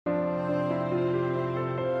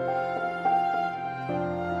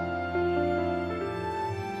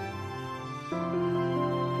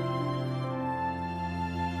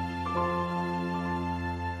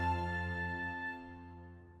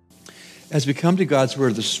As we come to God's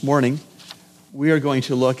Word this morning, we are going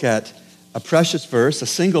to look at a precious verse, a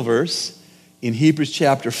single verse, in Hebrews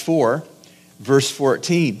chapter 4, verse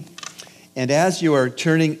 14. And as you are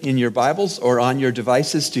turning in your Bibles or on your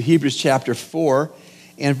devices to Hebrews chapter 4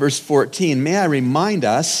 and verse 14, may I remind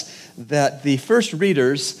us that the first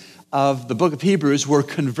readers of the book of Hebrews were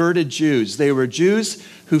converted Jews. They were Jews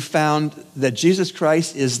who found that Jesus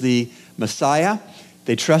Christ is the Messiah.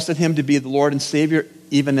 They trusted him to be the Lord and Savior,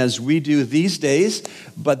 even as we do these days.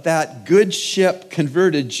 But that good ship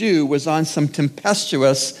converted Jew was on some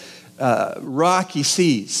tempestuous, rocky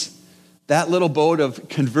seas. That little boat of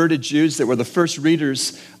converted Jews that were the first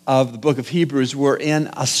readers of the book of Hebrews were in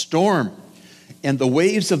a storm. And the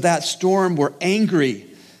waves of that storm were angry.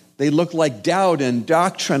 They looked like doubt and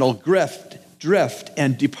doctrinal drift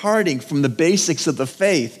and departing from the basics of the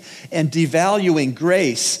faith and devaluing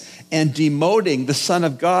grace and demoting the Son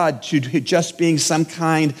of God to just being some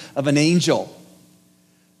kind of an angel.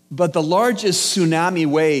 But the largest tsunami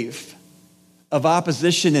wave of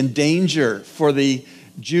opposition and danger for the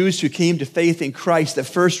Jews who came to faith in Christ that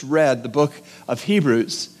first read the book of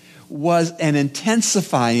Hebrews was an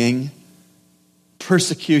intensifying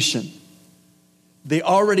persecution. They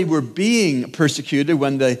already were being persecuted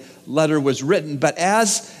when the letter was written, but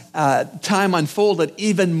as time unfolded,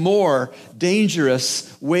 even more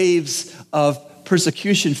dangerous waves of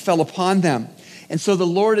persecution fell upon them. And so the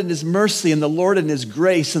Lord in his mercy and the Lord in his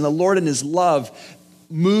grace and the Lord in his love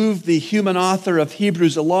moved the human author of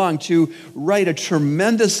Hebrews along to write a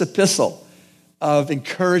tremendous epistle of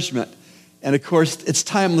encouragement. And of course, it's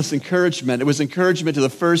timeless encouragement. It was encouragement to the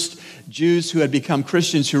first Jews who had become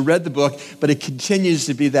Christians who read the book, but it continues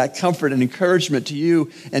to be that comfort and encouragement to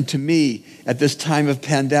you and to me at this time of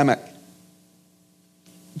pandemic.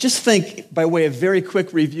 Just think, by way of very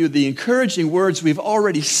quick review, the encouraging words we've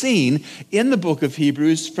already seen in the book of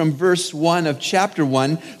Hebrews from verse 1 of chapter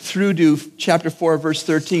 1 through to chapter 4, verse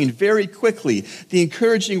 13. Very quickly, the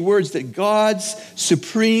encouraging words that God's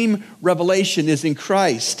supreme revelation is in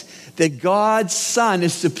Christ, that God's Son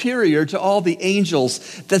is superior to all the angels,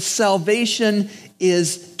 that salvation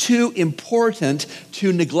is too important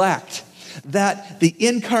to neglect, that the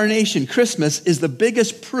incarnation, Christmas, is the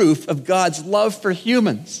biggest proof of God's love for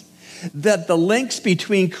humans, that the links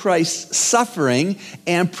between Christ's suffering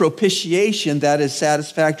and propitiation, that is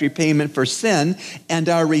satisfactory payment for sin, and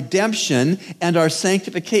our redemption and our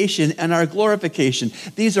sanctification and our glorification,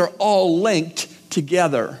 these are all linked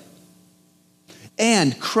together.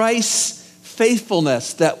 And Christ's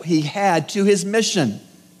faithfulness that he had to his mission,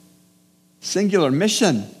 singular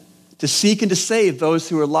mission, to seek and to save those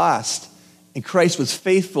who are lost. And Christ was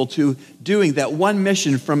faithful to doing that one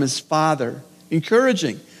mission from his Father.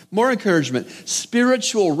 Encouraging, more encouragement.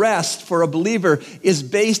 Spiritual rest for a believer is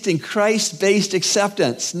based in Christ-based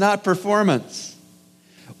acceptance, not performance.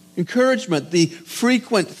 Encouragement, the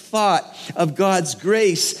frequent thought of God's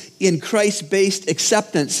grace in Christ-based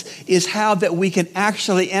acceptance is how that we can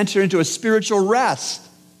actually enter into a spiritual rest,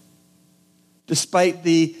 despite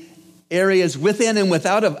the areas within and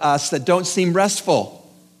without of us that don't seem restful.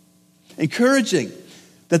 Encouraging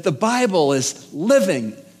that the Bible is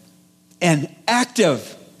living and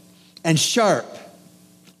active and sharp.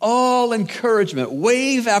 All encouragement,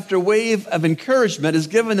 wave after wave of encouragement is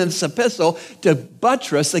given in this epistle to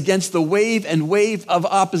buttress against the wave and wave of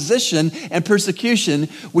opposition and persecution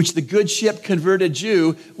which the good ship converted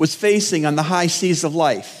Jew was facing on the high seas of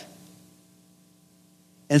life.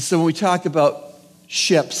 And so when we talk about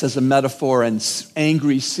ships as a metaphor and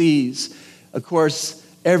angry seas, of course,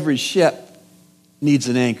 every ship needs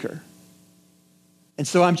an anchor. And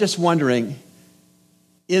so I'm just wondering,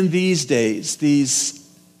 in these days, these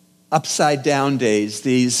upside down days,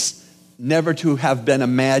 these never to have been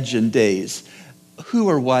imagined days, who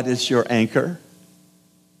or what is your anchor?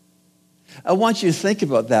 I want you to think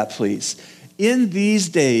about that, please. In these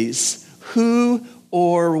days, who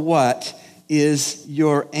or what is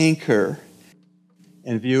your anchor?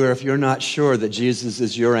 And viewer, if you're not sure that Jesus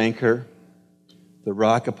is your anchor, the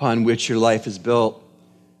rock upon which your life is built,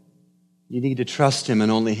 you need to trust him and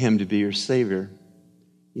only him to be your Savior.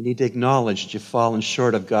 You need to acknowledge that you've fallen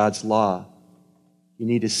short of God's law. You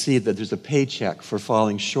need to see that there's a paycheck for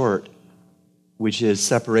falling short, which is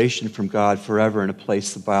separation from God forever in a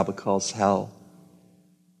place the Bible calls hell.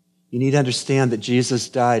 You need to understand that Jesus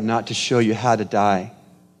died not to show you how to die,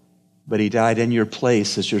 but he died in your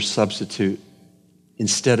place as your substitute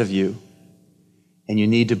instead of you. And you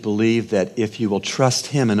need to believe that if you will trust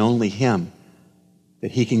him and only him,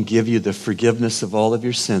 that he can give you the forgiveness of all of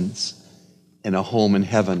your sins and a home in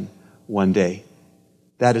heaven one day.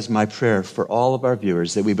 That is my prayer for all of our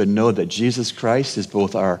viewers, that we would know that Jesus Christ is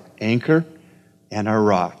both our anchor and our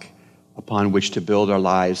rock upon which to build our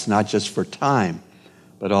lives, not just for time,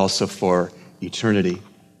 but also for eternity.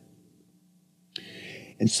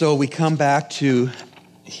 And so we come back to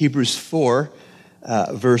Hebrews 4,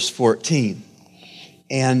 verse 14.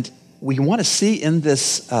 And we want to see in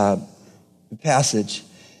this passage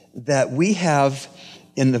that we have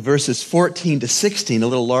in the verses 14 to 16, a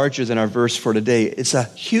little larger than our verse for today. It's a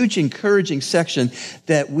huge encouraging section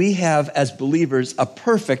that we have as believers a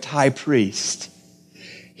perfect high priest.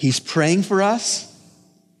 He's praying for us,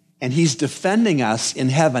 and he's defending us in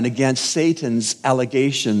heaven against Satan's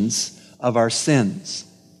allegations of our sins.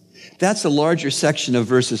 That's a larger section of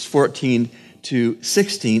verses 14 to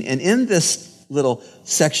 16. And in this little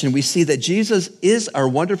section, we see that Jesus is our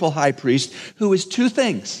wonderful high priest who is two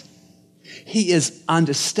things. He is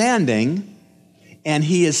understanding and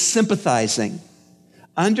he is sympathizing.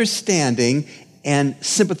 Understanding and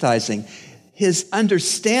sympathizing. His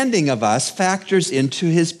understanding of us factors into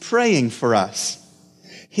his praying for us.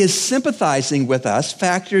 His sympathizing with us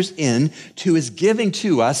factors into his giving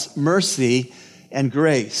to us mercy and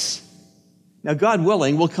grace. Now, God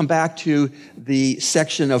willing, we'll come back to the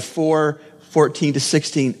section of 4:14 to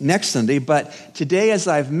 16 next Sunday, but today, as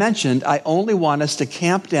I've mentioned, I only want us to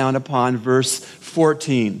camp down upon verse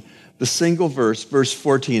 14, the single verse, verse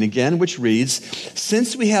 14 again, which reads,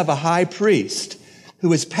 "Since we have a high priest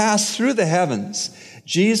who has passed through the heavens,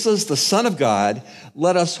 Jesus, the Son of God,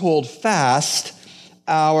 let us hold fast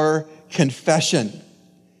our confession."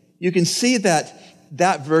 You can see that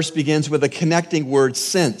verse begins with a connecting word,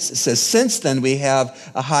 since. It says, since then we have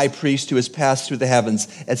a high priest who has passed through the heavens,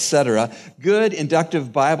 etc. Good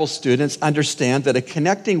inductive Bible students understand that a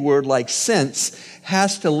connecting word like since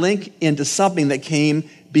has to link into something that came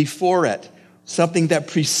before it, something that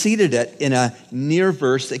preceded it in a near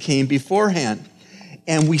verse that came beforehand.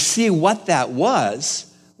 And we see what that was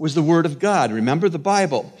the Word of God. Remember the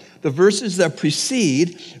Bible. The verses that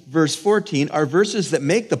precede verse 14 are verses that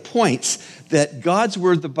make the points that God's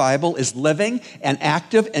Word, the Bible, is living and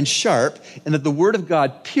active and sharp, and that the Word of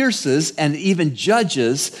God pierces and even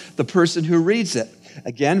judges the person who reads it.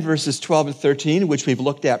 Again, verses 12 and 13, which we've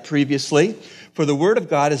looked at previously. For the Word of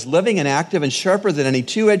God is living and active and sharper than any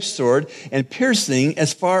two-edged sword, and piercing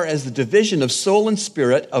as far as the division of soul and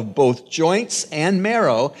spirit, of both joints and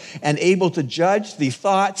marrow, and able to judge the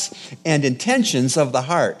thoughts and intentions of the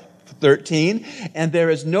heart. 13, and there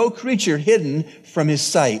is no creature hidden from his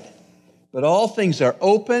sight, but all things are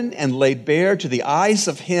open and laid bare to the eyes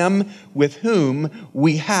of him with whom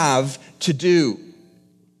we have to do.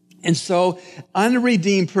 And so,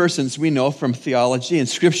 unredeemed persons, we know from theology and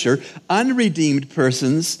Scripture, unredeemed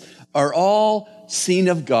persons are all seen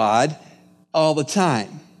of God all the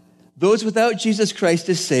time. Those without Jesus Christ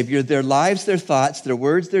as Savior, their lives, their thoughts, their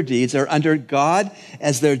words, their deeds are under God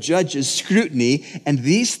as their judge's scrutiny, and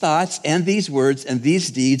these thoughts and these words and these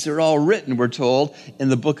deeds are all written, we're told, in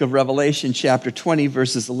the book of Revelation, chapter 20,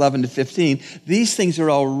 verses 11 to 15. These things are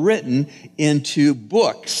all written into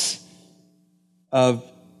books of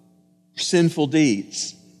sinful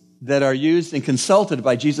deeds that are used and consulted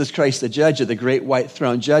by Jesus Christ, the judge at the great white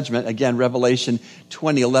throne judgment, again, Revelation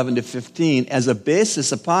 20, 11 to 15, as a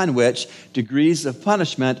basis upon which degrees of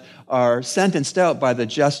punishment are sentenced out by the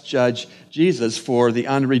just judge Jesus for the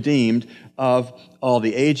unredeemed of all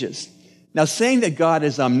the ages. Now, saying that God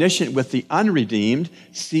is omniscient with the unredeemed,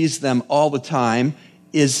 sees them all the time,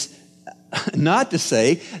 is not to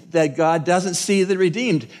say that God doesn't see the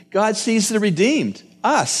redeemed. God sees the redeemed,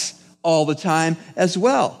 us, all the time as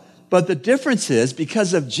well. But the difference is,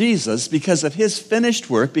 because of Jesus, because of his finished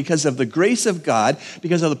work, because of the grace of God,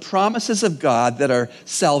 because of the promises of God that are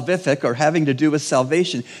salvific or having to do with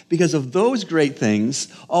salvation, because of those great things,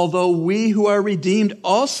 although we who are redeemed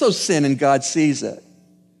also sin and God sees it,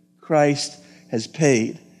 Christ has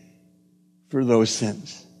paid for those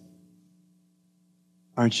sins.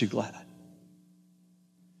 Aren't you glad?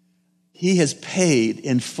 He has paid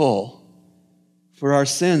in full for our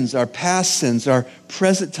sins, our past sins, our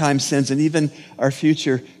present time sins, and even our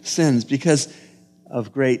future sins, because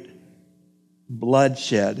of great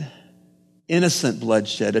bloodshed, innocent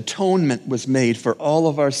bloodshed. Atonement was made for all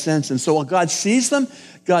of our sins. And so while God sees them,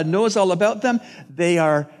 God knows all about them, they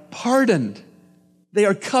are pardoned. They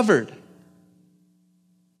are covered.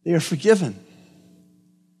 They are forgiven.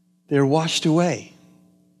 They are washed away.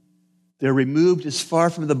 They're removed as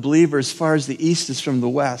far from the believer as far as the east is from the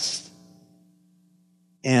west.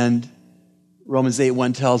 And Romans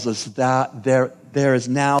 8:1 tells us that there is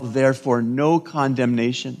now, therefore, no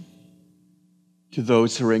condemnation to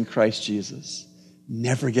those who are in Christ Jesus.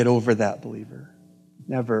 Never get over that, believer.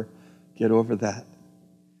 never get over that.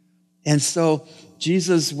 And so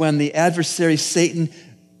Jesus, when the adversary Satan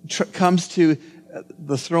comes to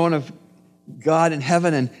the throne of God in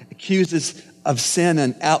heaven and accuses of sin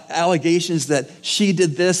and allegations that she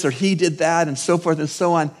did this or he did that and so forth and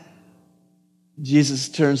so on, Jesus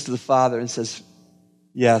turns to the Father and says,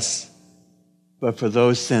 yes, but for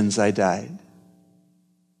those sins I died.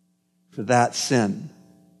 For that sin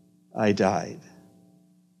I died.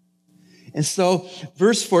 And so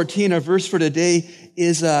verse 14, our verse for today,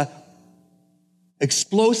 is a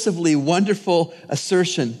explosively wonderful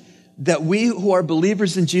assertion that we who are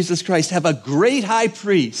believers in Jesus Christ have a great high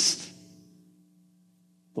priest.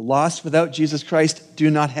 The lost without Jesus Christ do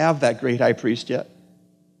not have that great high priest yet.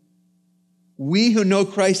 We who know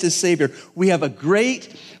Christ as Savior, we have a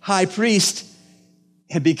great high priest,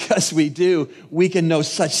 and because we do, we can know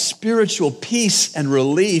such spiritual peace and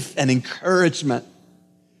relief and encouragement.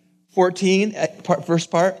 14,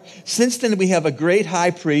 first part, since then we have a great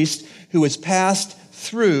high priest who has passed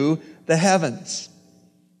through the heavens.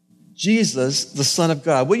 Jesus, the Son of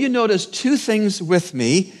God. Will you notice two things with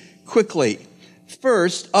me quickly?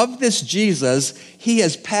 First, of this Jesus, he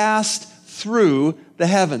has passed through the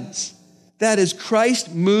heavens. That is,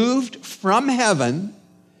 Christ moved from heaven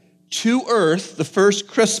to earth the first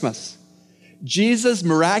Christmas. Jesus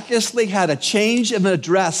miraculously had a change of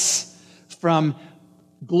address from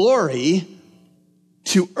glory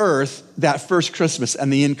to earth that first Christmas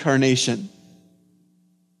and the incarnation.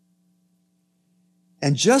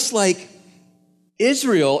 And just like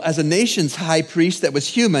Israel, as a nation's high priest that was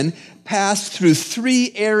human, passed through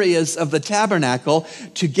three areas of the tabernacle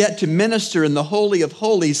to get to minister in the Holy of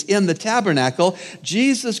Holies in the tabernacle,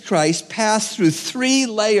 Jesus Christ passed through three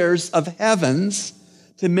layers of heavens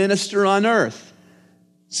to minister on earth.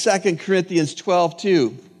 2 Corinthians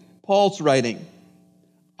 12:2, Paul's writing,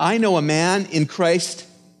 I know a man in Christ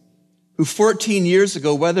who 14 years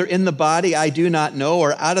ago, whether in the body I do not know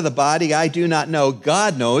or out of the body I do not know,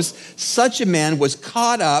 God knows, such a man was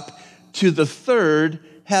caught up to the third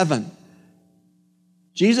heaven.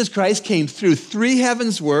 Jesus Christ came through three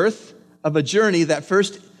heavens worth of a journey that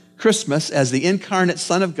first Christmas as the incarnate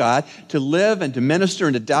Son of God to live and to minister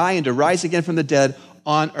and to die and to rise again from the dead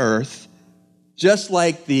on earth. Just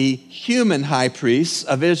like the human high priests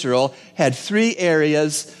of Israel had three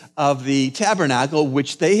areas of the tabernacle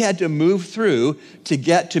which they had to move through to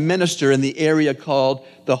get to minister in the area called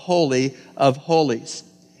the Holy of Holies.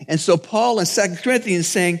 And so Paul in 2 Corinthians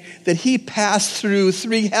is saying that he passed through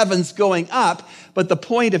three heavens going up, but the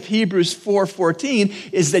point of Hebrews 4:14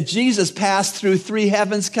 is that Jesus passed through three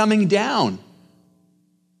heavens coming down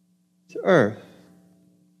to earth.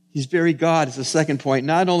 He's very God is the second point.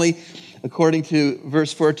 Not only, according to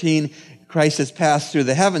verse 14, Christ has passed through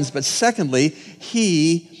the heavens, but secondly,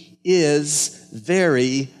 he is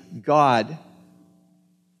very God.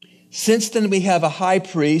 Since then we have a high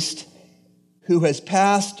priest who has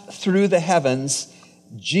passed through the heavens,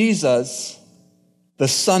 Jesus, the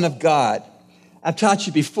Son of God. I've taught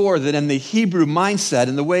you before that in the Hebrew mindset,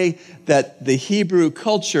 in the way that the Hebrew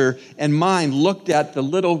culture and mind looked at the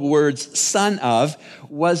little words son of,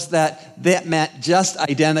 was that meant just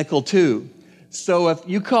identical to. So if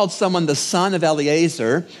you called someone the son of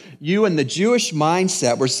Eliezer, you in the Jewish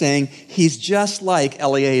mindset were saying he's just like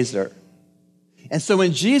Eliezer. And so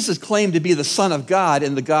when Jesus claimed to be the Son of God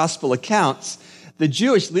in the gospel accounts, the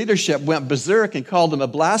Jewish leadership went berserk and called him a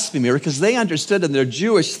blasphemer because they understood in their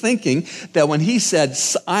Jewish thinking that when he said,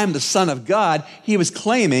 I'm the Son of God, he was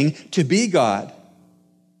claiming to be God.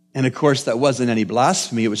 And of course, that wasn't any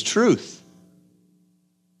blasphemy, it was truth.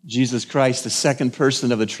 Jesus Christ, the second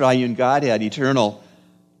person of the triune Godhead, eternal,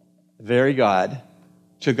 very God,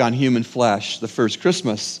 took on human flesh the first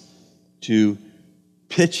Christmas to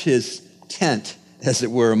pitch his tent, as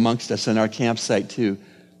it were, amongst us in our campsite to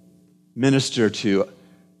minister to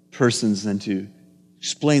persons and to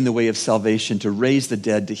explain the way of salvation, to raise the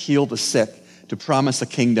dead, to heal the sick, to promise a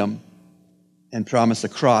kingdom and promise a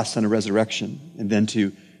cross and a resurrection, and then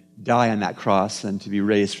to die on that cross and to be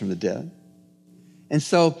raised from the dead. And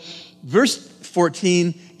so, verse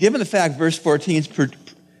 14, given the fact verse 14 is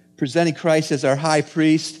presenting Christ as our high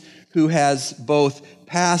priest who has both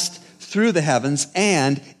passed through the heavens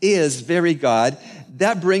and is very God,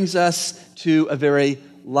 that brings us to a very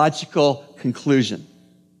logical conclusion.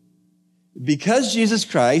 Because Jesus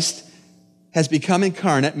Christ has become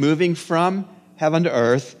incarnate, moving from heaven to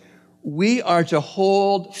earth, we are to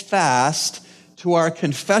hold fast to our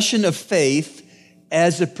confession of faith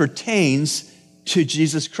as it pertains to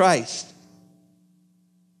Jesus Christ.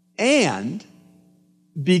 And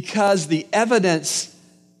because the evidence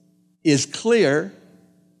is clear,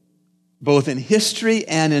 both in history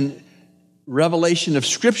and in revelation of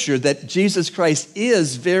Scripture, that Jesus Christ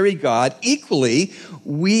is very God, equally,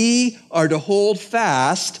 we are to hold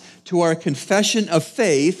fast to our confession of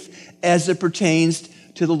faith as it pertains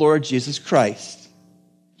to the Lord Jesus Christ.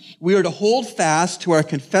 We are to hold fast to our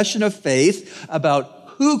confession of faith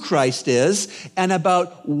about who Christ is and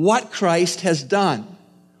about what Christ has done.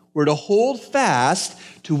 We're to hold fast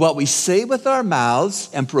to what we say with our mouths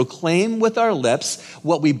and proclaim with our lips,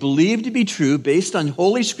 what we believe to be true based on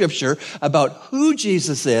Holy Scripture about who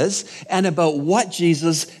Jesus is and about what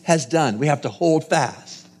Jesus has done. We have to hold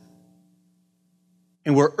fast.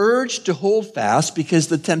 And we're urged to hold fast because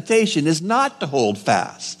the temptation is not to hold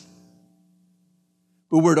fast.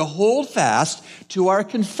 But we're to hold fast to our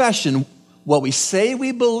confession, what we say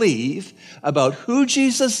we believe about who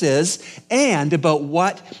Jesus is and about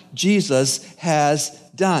what Jesus has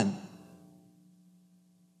done.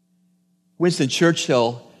 Winston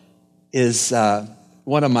Churchill is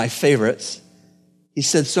one of my favorites. He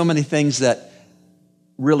said so many things that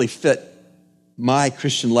really fit my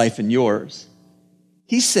Christian life and yours.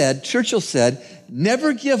 Churchill said,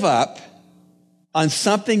 never give up on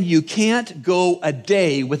something you can't go a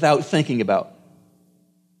day without thinking about.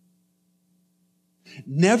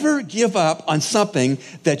 Never give up on something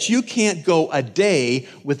that you can't go a day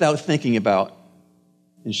without thinking about.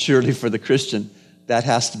 And surely for the Christian, that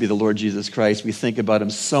has to be the Lord Jesus Christ. We think about him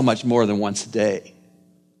so much more than once a day.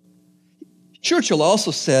 Churchill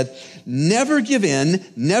also said, never give in,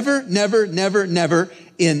 never,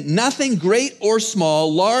 in nothing great or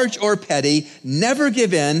small, large or petty, never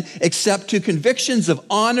give in except to convictions of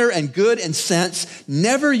honor and good and sense,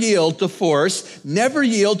 never yield to force, never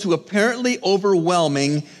yield to apparently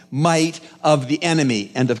overwhelming might of the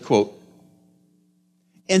enemy, end of quote.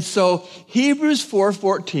 And so Hebrews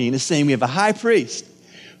 4:14 is saying we have a high priest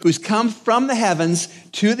who's come from the heavens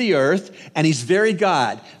to the earth, and he's very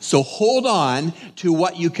God. So hold on to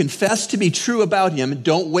what you confess to be true about him.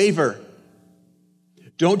 Don't waver.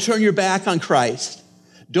 Don't turn your back on Christ.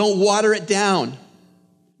 Don't water it down.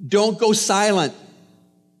 Don't go silent.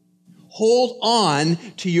 Hold on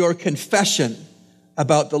to your confession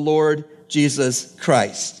about the Lord Jesus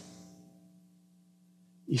Christ.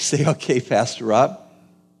 You say, okay, Pastor Rob,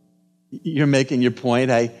 you're making your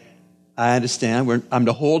point. I understand. I'm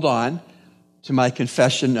to hold on to my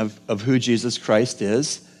confession of who Jesus Christ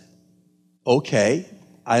is. Okay.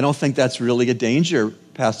 I don't think that's really a danger,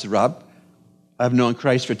 Pastor Rob. I've known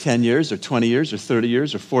Christ for 10 years or 20 years or 30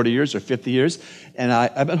 years or 40 years or 50 years, and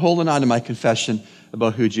I've been holding on to my confession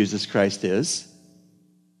about who Jesus Christ is.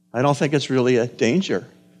 I don't think it's really a danger,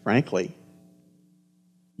 frankly.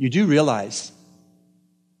 You do realize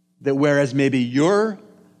that whereas maybe your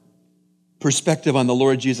perspective on the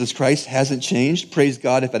Lord Jesus Christ hasn't changed, praise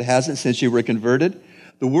God if it hasn't since you were converted,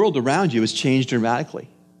 the world around you has changed dramatically.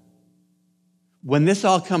 When this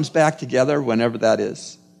all comes back together, whenever that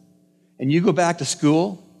is, and you go back to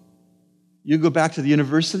school, you go back to the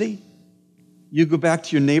university, you go back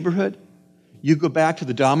to your neighborhood, you go back to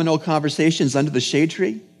the domino conversations under the shade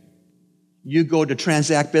tree, you go to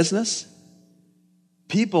transact business,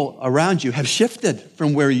 people around you have shifted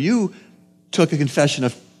from where you took a confession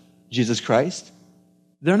of Jesus Christ.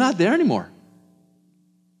 They're not there anymore.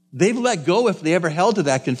 They've let go if they ever held to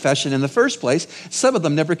that confession in the first place. Some of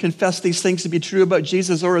them never confessed these things to be true about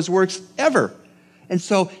Jesus or his works ever. And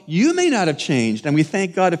so you may not have changed, and we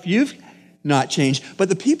thank God if you've not changed, but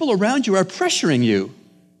the people around you are pressuring you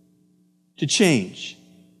to change,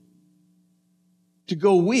 to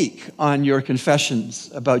go weak on your confessions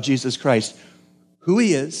about Jesus Christ, who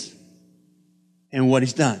he is and what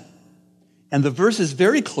he's done. And the verse is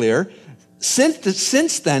very clear.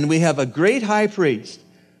 Since then, we have a great high priest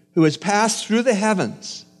who has passed through the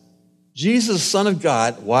heavens, Jesus, Son of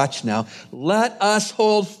God. Watch now. Let us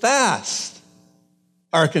hold fast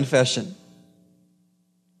our confession.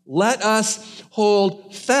 Let us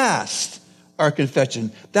hold fast our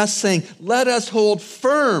confession. That's saying, let us hold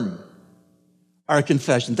firm our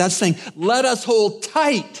confession. That's saying, let us hold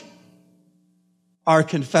tight our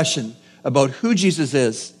confession about who Jesus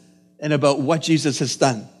is and about what Jesus has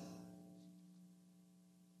done.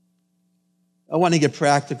 I want to get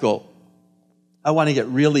practical. I want to get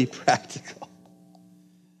really practical.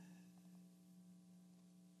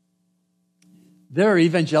 There are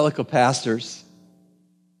evangelical pastors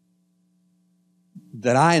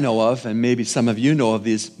that I know of, and maybe some of you know of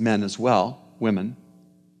these men as well, women,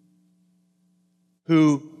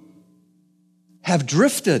 who have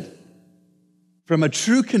drifted from a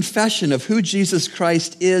true confession of who Jesus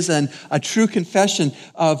Christ is and a true confession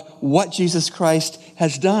of what Jesus Christ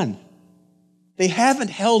has done. They haven't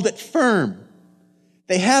held it firm.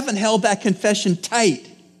 They haven't held that confession tight.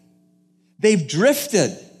 They've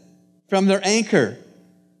drifted from their anchor.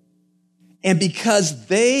 And because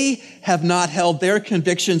they have not held their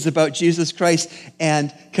convictions about Jesus Christ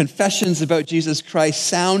and confessions about Jesus Christ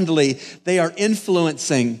soundly, they are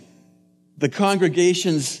influencing the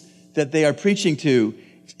congregations that they are preaching to,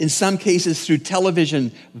 in some cases through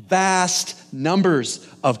television, vast numbers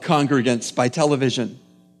of congregants by television.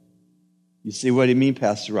 You see what I mean,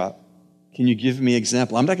 Pastor Rob? Can you give me an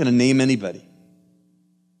example? I'm not going to name anybody,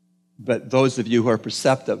 but those of you who are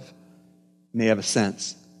perceptive may have a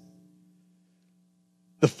sense.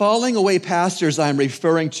 The falling away pastors I'm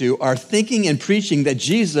referring to are thinking and preaching that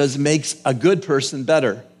Jesus makes a good person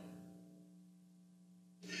better.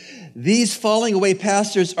 These falling away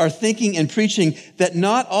pastors are thinking and preaching that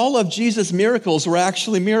not all of Jesus' miracles were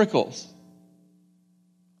actually miracles.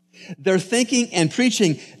 They're thinking and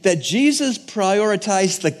preaching that Jesus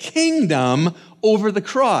prioritized the kingdom over the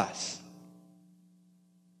cross.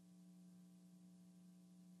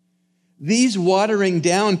 These watering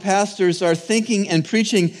down pastors are thinking and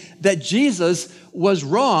preaching that Jesus was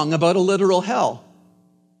wrong about a literal hell.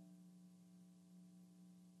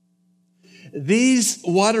 These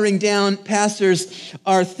watering down pastors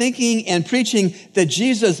are thinking and preaching that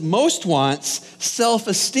Jesus most wants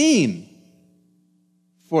self-esteem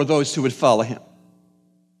for those who would follow him.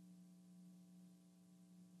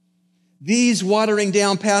 These watering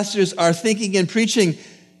down pastors are thinking and preaching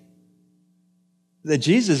that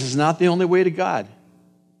Jesus is not the only way to God.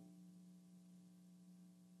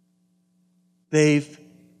 They've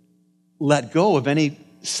let go of any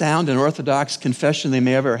sound and orthodox confession they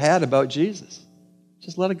may ever had about Jesus.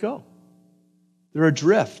 Just let it go. They're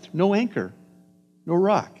adrift, no anchor, no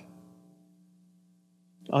rock.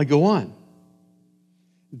 I'll go on.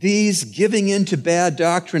 These giving in to bad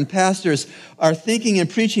doctrine pastors are thinking and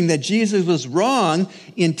preaching that Jesus was wrong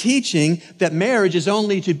in teaching that marriage is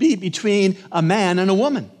only to be between a man and a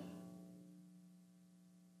woman.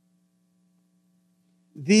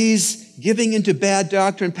 These giving into bad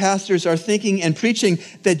doctrine pastors are thinking and preaching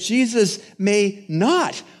that Jesus may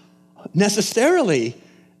not necessarily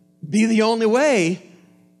be the only way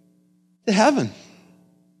to heaven.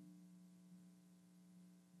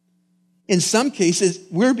 In some cases,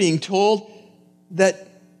 we're being told that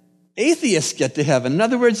atheists get to heaven. In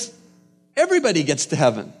other words, everybody gets to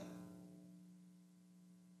heaven.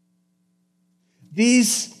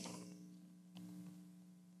 These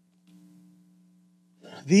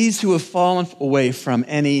who have fallen away from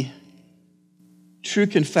any true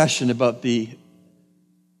confession about the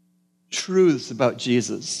truths about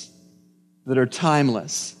Jesus that are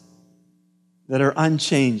timeless, that are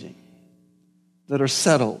unchanging, that are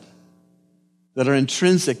settled, that are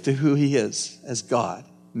intrinsic to who he is as God,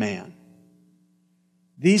 man.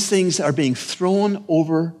 These things are being thrown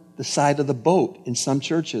over the side of the boat in some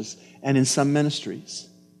churches and in some ministries.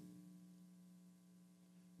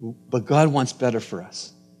 But God wants better for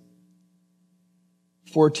us.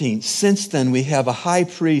 14, since then we have a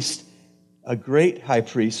great high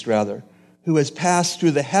priest, who has passed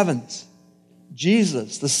through the heavens,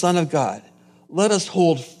 Jesus, the Son of God. Let us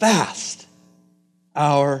hold fast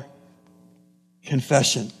our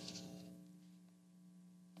confession.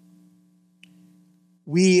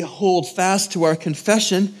 We hold fast to our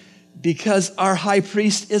confession because our high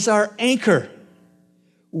priest is our anchor.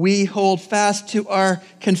 We hold fast to our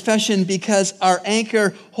confession because our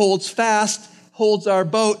anchor holds our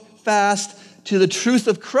boat fast to the truth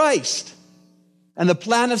of Christ and the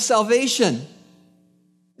plan of salvation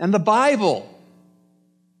and the Bible.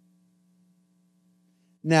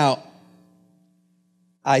 Now,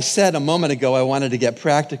 I said a moment ago I wanted to get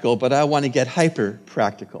practical, but I want to get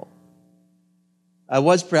hyper-practical. I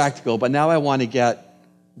was practical, but now I want to get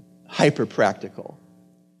hyper-practical.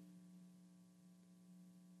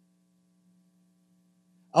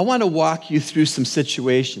 I want to walk you through some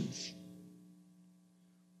situations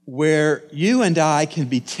where you and I can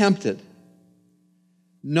be tempted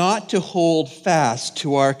not to hold fast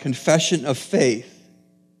to our confession of faith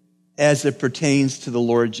as it pertains to the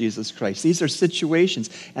Lord Jesus Christ. These are situations,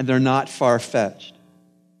 and they're not far-fetched.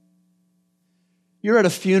 You're at a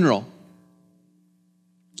funeral,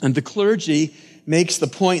 and the clergy makes the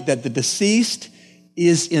point that the deceased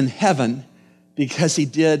is in heaven because he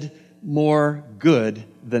did more good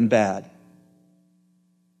than bad.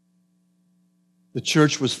 The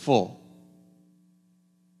church was full.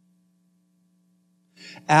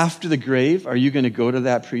 After the grave, are you going to go to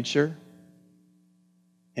that preacher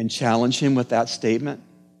and challenge him with that statement?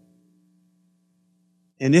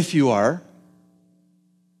 And if you are,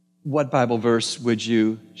 what Bible verse would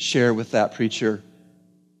you share with that preacher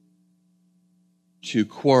to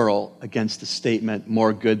quarrel against the statement,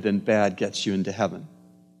 more good than bad gets you into heaven.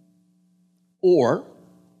 Or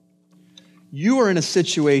you are in a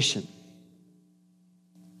situation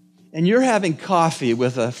and you're having coffee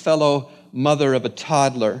with a fellow mother of a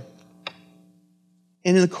toddler.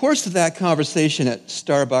 And in the course of that conversation at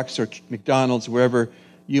Starbucks or McDonald's, wherever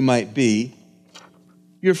you might be,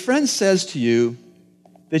 your friend says to you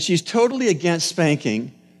that she's totally against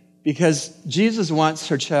spanking because Jesus wants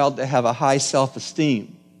her child to have a high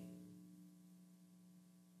self-esteem.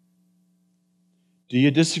 Do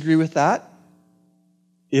you disagree with that?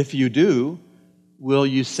 If you do, will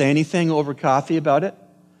you say anything over coffee about it?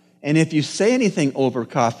 And if you say anything over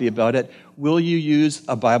coffee about it, will you use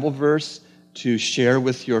a Bible verse to share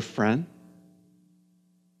with your friend?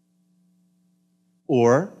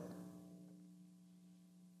 Or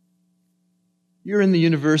you're in the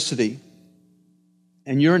university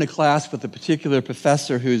and you're in a class with a particular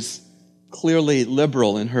professor who's clearly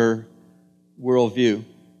liberal in her worldview.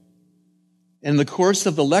 In the course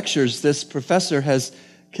of the lectures, this professor has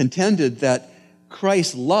contended that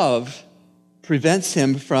Christ's love prevents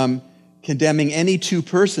him from condemning any two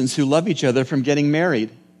persons who love each other from getting married.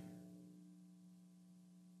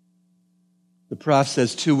 The prof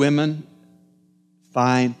says 2 women,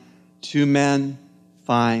 fine. 2 men,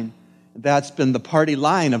 fine. That's been the party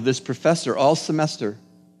line of this professor all semester.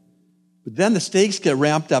 But then the stakes get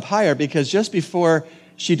ramped up higher because just before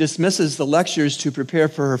she dismisses the lectures to prepare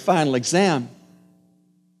for her final exam,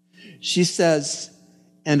 she says,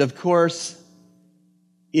 and of course,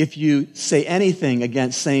 if you say anything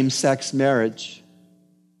against same-sex marriage,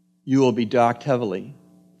 you will be docked heavily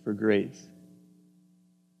for grades.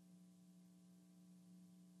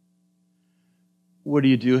 What do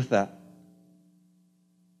you do with that?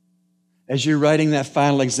 As you're writing that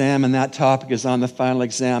final exam and that topic is on the final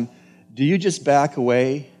exam, do you just back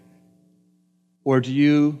away? Or do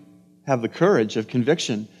you have the courage of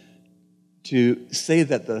conviction to say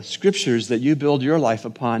that the scriptures that you build your life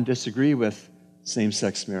upon disagree with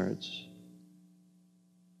same-sex marriage?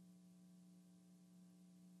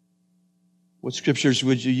 What scriptures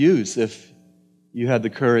would you use if you had the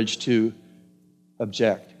courage to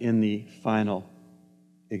object in the final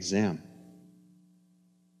exam?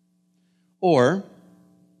 Or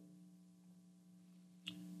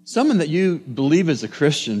someone that you believe is a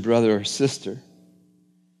Christian, brother or sister,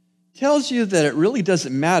 tells you that it really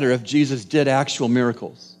doesn't matter if Jesus did actual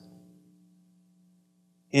miracles.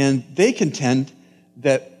 And they contend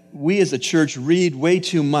that we as a church read way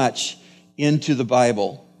too much into the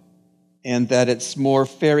Bible and that it's more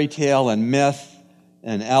fairy tale and myth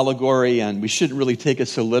and allegory and we shouldn't really take it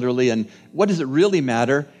so literally. And what does it really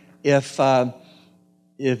matter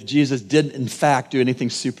if Jesus didn't in fact do anything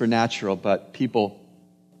supernatural, but people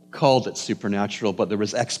called it supernatural, but there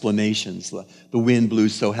was explanations. The wind blew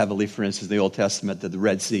so heavily, for instance, in the Old Testament that the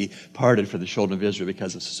Red Sea parted for the children of Israel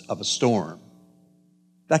because of a storm.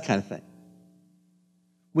 That kind of thing.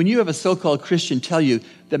 When you have a so-called Christian tell you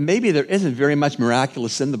that maybe there isn't very much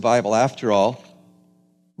miraculous in the Bible after all,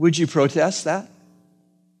 would you protest that?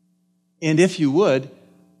 And if you would,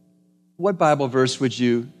 what Bible verse would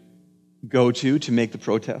you go to make the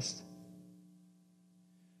protest?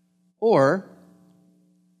 Or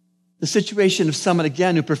the situation of someone,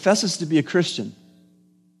 again, who professes to be a Christian.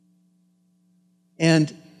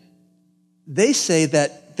 And they say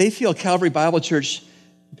that they feel Calvary Bible Church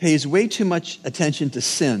pays way too much attention to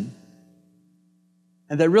sin.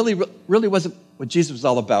 And that really wasn't what Jesus was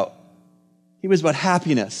all about. He was about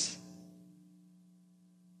happiness,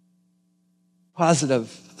 positive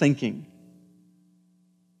thinking.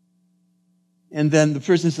 And then the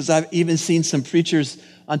person says, I've even seen some preachers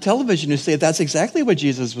on television who say that's exactly what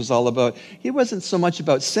Jesus was all about. He wasn't so much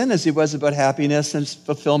about sin as he was about happiness and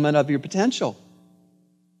fulfillment of your potential.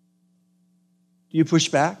 Do you push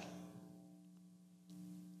back?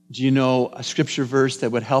 Do you know a scripture verse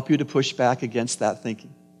that would help you to push back against that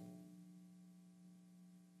thinking?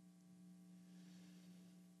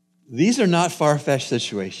 These are not far-fetched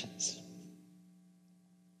situations.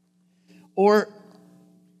 Or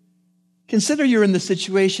consider you're in the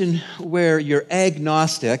situation where you're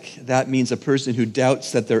agnostic. That means a person who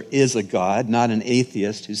doubts that there is a God, not an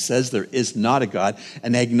atheist who says there is not a God.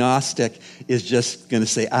 An agnostic is just going to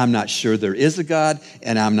say, I'm not sure there is a God,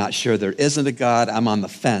 and I'm not sure there isn't a God. I'm on the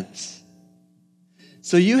fence.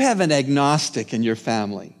 So you have an agnostic in your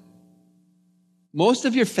family. Most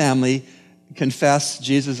of your family confess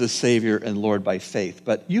Jesus as Savior and Lord by faith,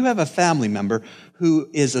 but you have a family member who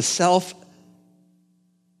is a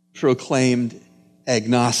self-proclaimed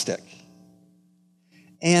agnostic.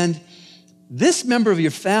 And this member of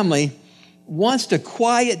your family wants to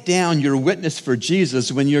quiet down your witness for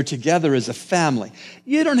Jesus when you're together as a family.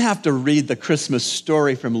 You don't have to read the Christmas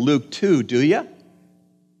story from Luke 2, do you?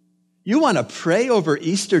 You want to pray over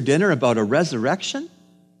Easter dinner about a resurrection?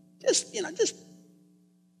 This is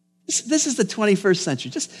the 21st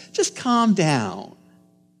century. Just calm down.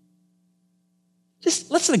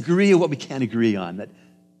 Let's agree on what we can't agree on.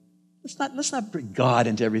 Let's not bring God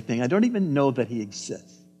into everything. I don't even know that he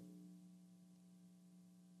exists.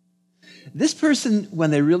 This person,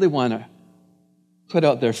 when they really want to put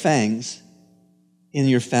out their fangs in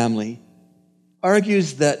your family,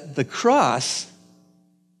 argues that the cross,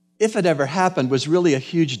 if it ever happened, was really a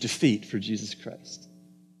huge defeat for Jesus Christ.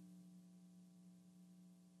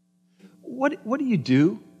 What do you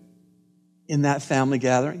do in that family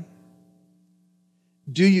gathering?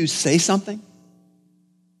 Do you say something?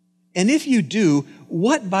 And if you do,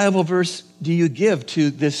 what Bible verse do you give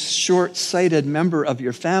to this short-sighted member of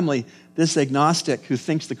your family, this agnostic who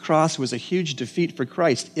thinks the cross was a huge defeat for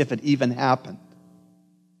Christ, if it even happened?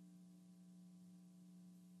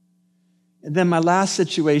 And then my last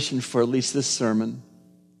situation for at least this sermon.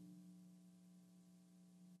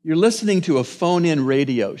 You're listening to a phone-in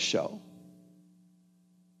radio show.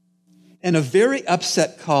 And a very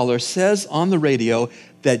upset caller says on the radio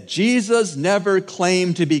that Jesus never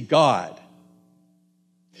claimed to be God.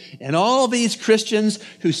 And all these Christians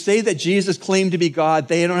who say that Jesus claimed to be God,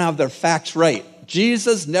 they don't have their facts right.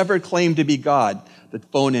 Jesus never claimed to be God, the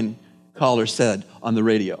phone-in caller said on the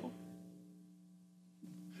radio.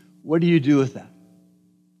 What do you do with that?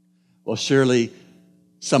 Well, surely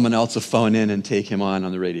someone else will phone in and take him on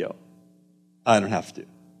the radio. I don't have to.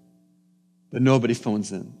 But nobody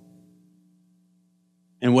phones in.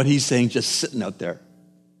 And what he's saying just sitting out there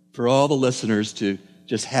for all the listeners to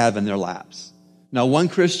just have in their laps. Now, one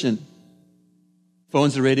Christian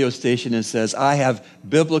phones the radio station and says, I have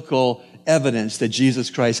biblical evidence that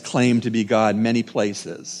Jesus Christ claimed to be God many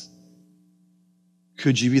places.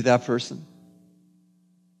 Could you be that person?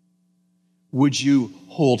 Would you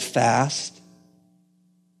hold fast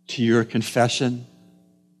to your confession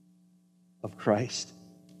of Christ?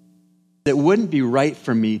 It wouldn't be right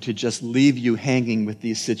for me to just leave you hanging with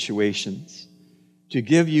these situations, to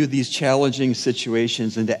give you these challenging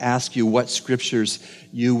situations and to ask you what scriptures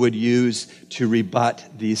you would use to rebut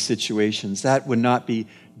these situations. That would not be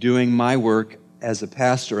doing my work as a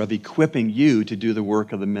pastor of equipping you to do the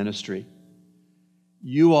work of the ministry.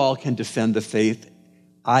 You all can defend the faith.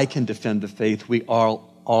 I can defend the faith. We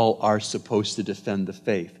all are supposed to defend the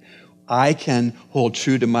faith. I can hold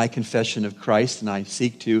true to my confession of Christ, and I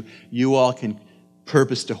seek to. You all can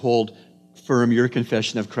purpose to hold firm your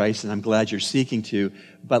confession of Christ, and I'm glad you're seeking to.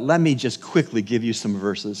 But let me just quickly give you some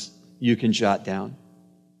verses you can jot down.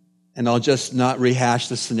 And I'll just not rehash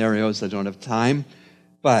the scenarios. I don't have time.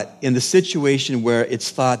 But in the situation where it's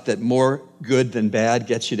thought that more good than bad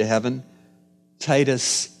gets you to heaven,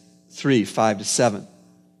 Titus 3, 5-7.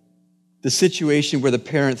 The situation where the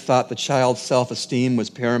parent thought the child's self-esteem was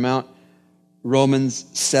paramount, Romans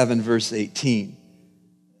 7, verse 18.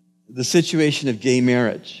 The situation of gay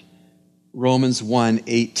marriage, Romans 1,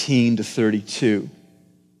 18-32.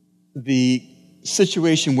 The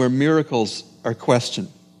situation where miracles are questioned,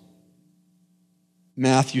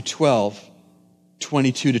 Matthew 12,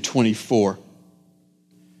 22-24.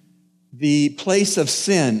 The place of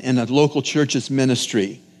sin in a local church's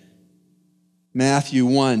ministry, Matthew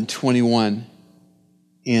 1, 21,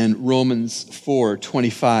 and Romans 4,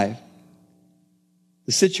 25.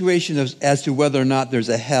 The situation as to whether or not there's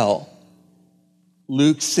a hell,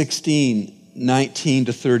 Luke 16,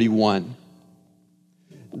 19-31.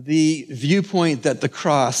 The viewpoint that the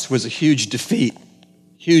cross was a huge defeat.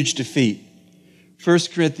 1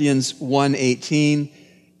 Corinthians 1, 18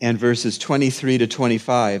 and verses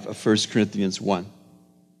 23-25 of 1 Corinthians 1.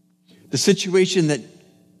 The situation that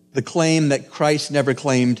the claim that Christ never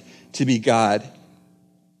claimed to be God,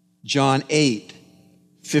 John 8,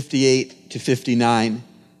 58-59,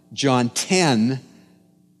 John 10,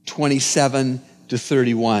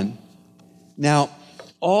 27-31. Now,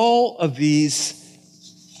 all of these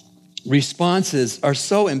responses are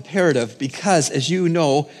so imperative because, as you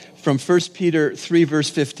know from 1 Peter 3, verse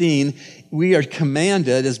 15, we are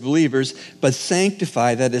commanded as believers, but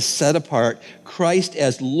sanctify, that is set apart, Christ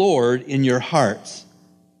as Lord in your hearts,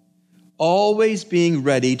 always being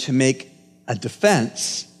ready to make a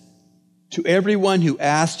defense to everyone who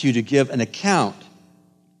asks you to give an account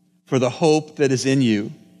for the hope that is in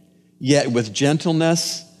you, yet with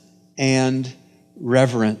gentleness and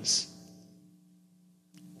reverence.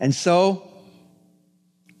 And so,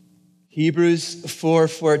 Hebrews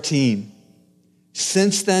 4:14,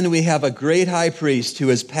 Since then, we have a great high priest who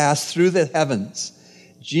has passed through the heavens,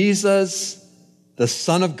 Jesus, the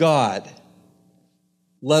Son of God.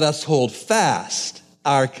 Let us hold fast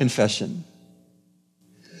our confession.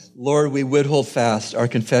 Lord, we would hold fast our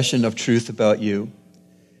confession of truth about you.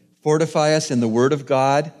 Fortify us in the word of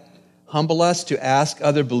God. Humble us to ask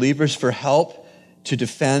other believers for help to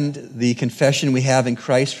defend the confession we have in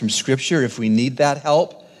Christ from Scripture if we need that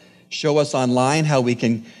help. Show us online how we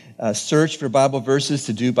can search for Bible verses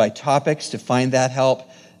to do by topics to find that help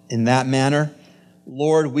in that manner.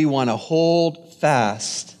 Lord, we want to hold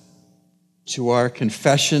fast to our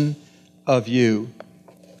confession of you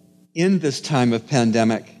in this time of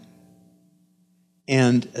pandemic,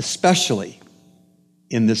 and especially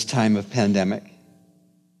in this time of pandemic.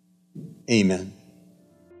 Amen.